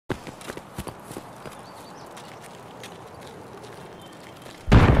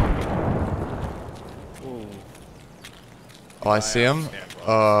Oh, I see him.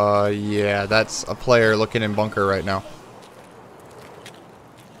 Yeah, that's a player looking in bunker right now.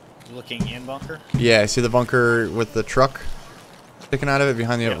 Looking in bunker? Yeah, see the bunker with the truck sticking out of it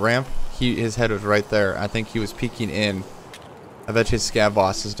behind the Yep. ramp? His head was right there. I think he was peeking in. I bet his scav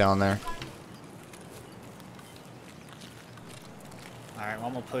boss is down there. Alright, well,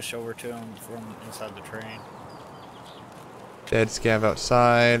 I'm gonna push over to him from inside the train. Dead scav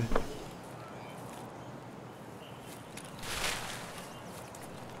outside.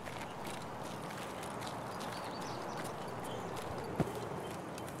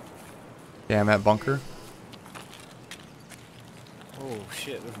 Yeah, I'm at bunker. Oh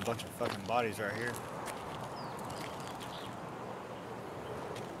shit, there's a bunch of fucking bodies right here.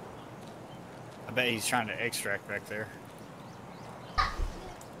 I bet he's trying to extract back there.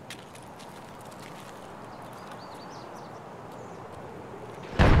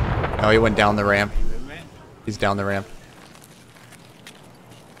 Oh, he went down the ramp. Good man. He's down the ramp.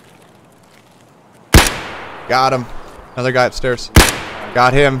 Got him. Another guy upstairs.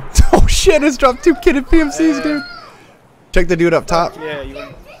 Got him. Oh shit, it's dropped 2 kitted PMCs, dude. Check the dude up top. Yeah, you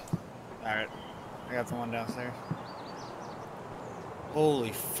went. Alright, I got the one downstairs.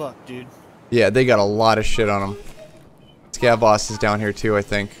 Holy fuck, dude. Yeah, they got a lot of shit on them. Scav boss is down here too, I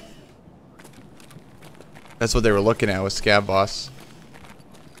think. That's what they were looking at, was scav boss.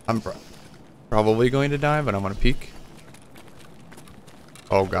 I'm probably going to die, but I'm gonna peek.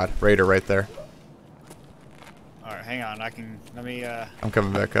 Oh god, raider right there. Alright, hang on, let me, I'm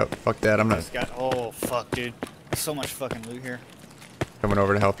coming back up. Fuck that, I'm not just got, oh fuck, dude. There's so much fucking loot here. coming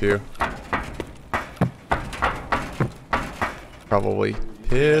over to help you. Probably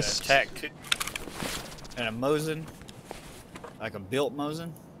pissed. Attack 2. And a Mosin. Like a built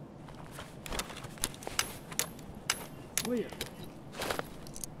Mosin.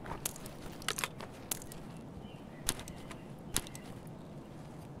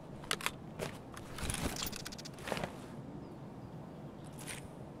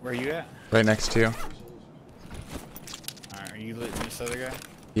 Where are you at? Right next to you. Alright, are you looting this other guy?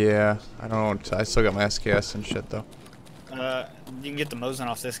 Yeah, I don't. I still got my SKS and shit though. You can get the Mosin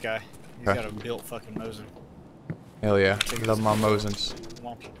off this guy. He's Okay. got a built fucking Mosin. Hell yeah, Take love this- my Mosins.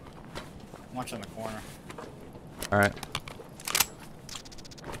 Watch on the corner. All right.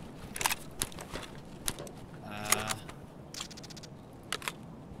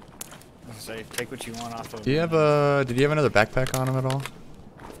 Let's say, take what you want off of Do you him. have a? Did you have another backpack on him at all?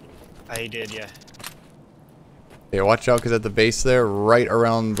 He did, yeah. Yeah, watch out, because at the base there, right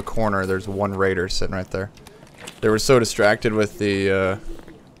around the corner, there's one raider sitting right there. They were so distracted with the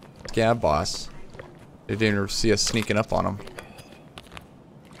scab boss, they didn't even see us sneaking up on them.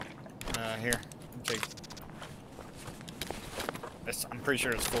 Here. Take. I'm pretty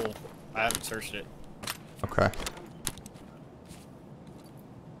sure it's full. I haven't searched it. Okay.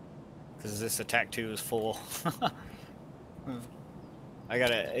 Because this attack 2 is full. I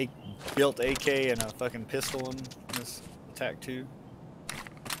got a built AK and a fucking pistol in this attack 2.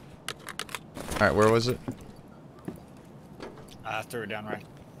 All right, where was it? I threw it down right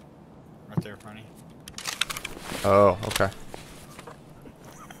there in front of you. Oh, okay.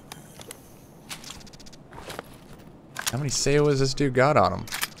 How many Sewas this dude got on him?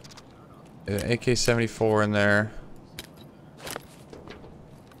 An AK-74 in there.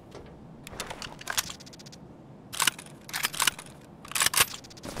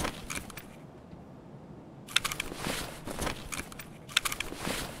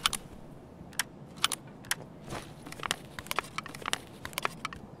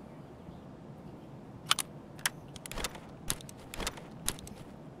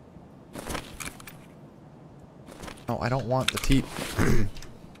 No, I don't want the teep.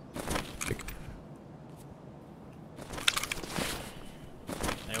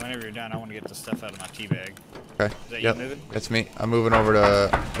 Hey, whenever you're done, I want to get the stuff out of my tea bag. Okay. Is that Yep. you moving? It's me. I'm moving over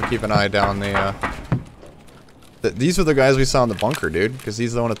to keep an eye down the. These were the guys we saw in the bunker, dude. Because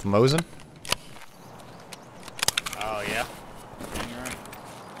he's the one at the Mosin. Oh, yeah? Yeah, you're right.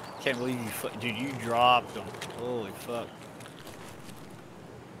 Can't believe you, dude, you dropped them. Holy fuck.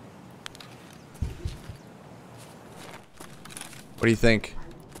 What do you think?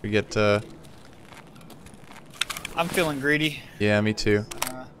 We get. I'm feeling greedy. Yeah, me too.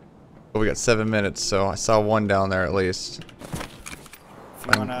 But we got 7 minutes, so I saw one down there at least. If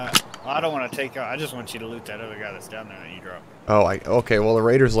you wanna, well, I don't want to take out. I just want you to loot that other guy that's down there that you dropped. Oh, okay. Well, the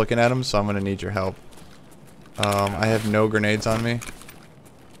raider's looking at him, so I'm gonna need your help. I have no grenades on me,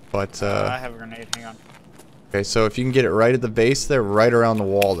 but I have a grenade. Hang on. okay. So if you can get it right at the base there, right around the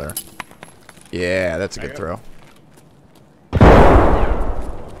wall there. Yeah, that's a good throw.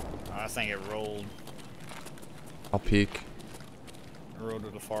 Oh, I think it rolled. I'll peek. Rode to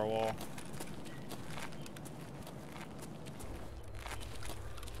the far wall.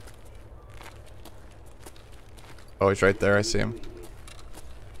 Oh, he's right there. I see him.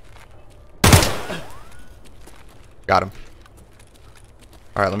 Got him.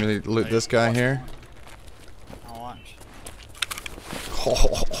 All right, let me loot this guy here. I'll watch.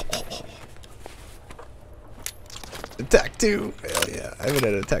 Attack 2. Hell yeah. I haven't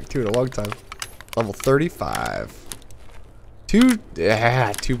had an attack 2 in a long time. Level 35. Two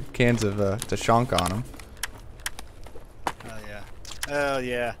cans of Tashonk on him. Oh yeah. Oh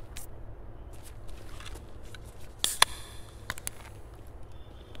yeah.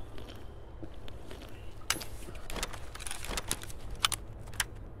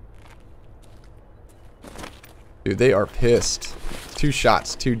 Dude, they are pissed. 2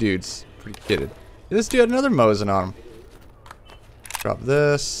 shots, 2 dudes. Pretty kidded. This dude had another Mosin on him. Drop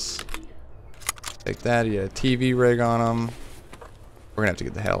this. Take that. He had a TV rig on him. We're gonna have to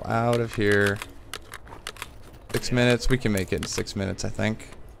get the hell out of here. 6 minutes. We can make it in 6 minutes, I think.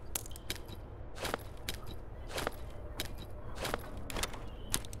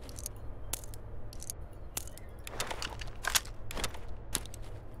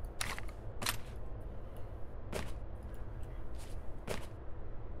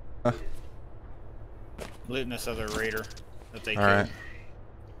 Looting this other raider that they All killed. right.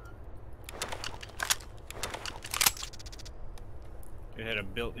 It had a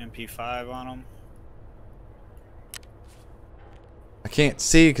built MP5 on him. I can't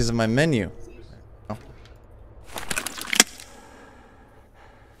see because of my menu. Oh.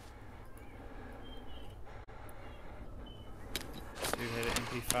 Dude had an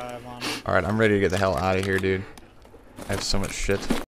MP5 on him. All right, I'm ready to get the hell out of here, dude. I have so much shit.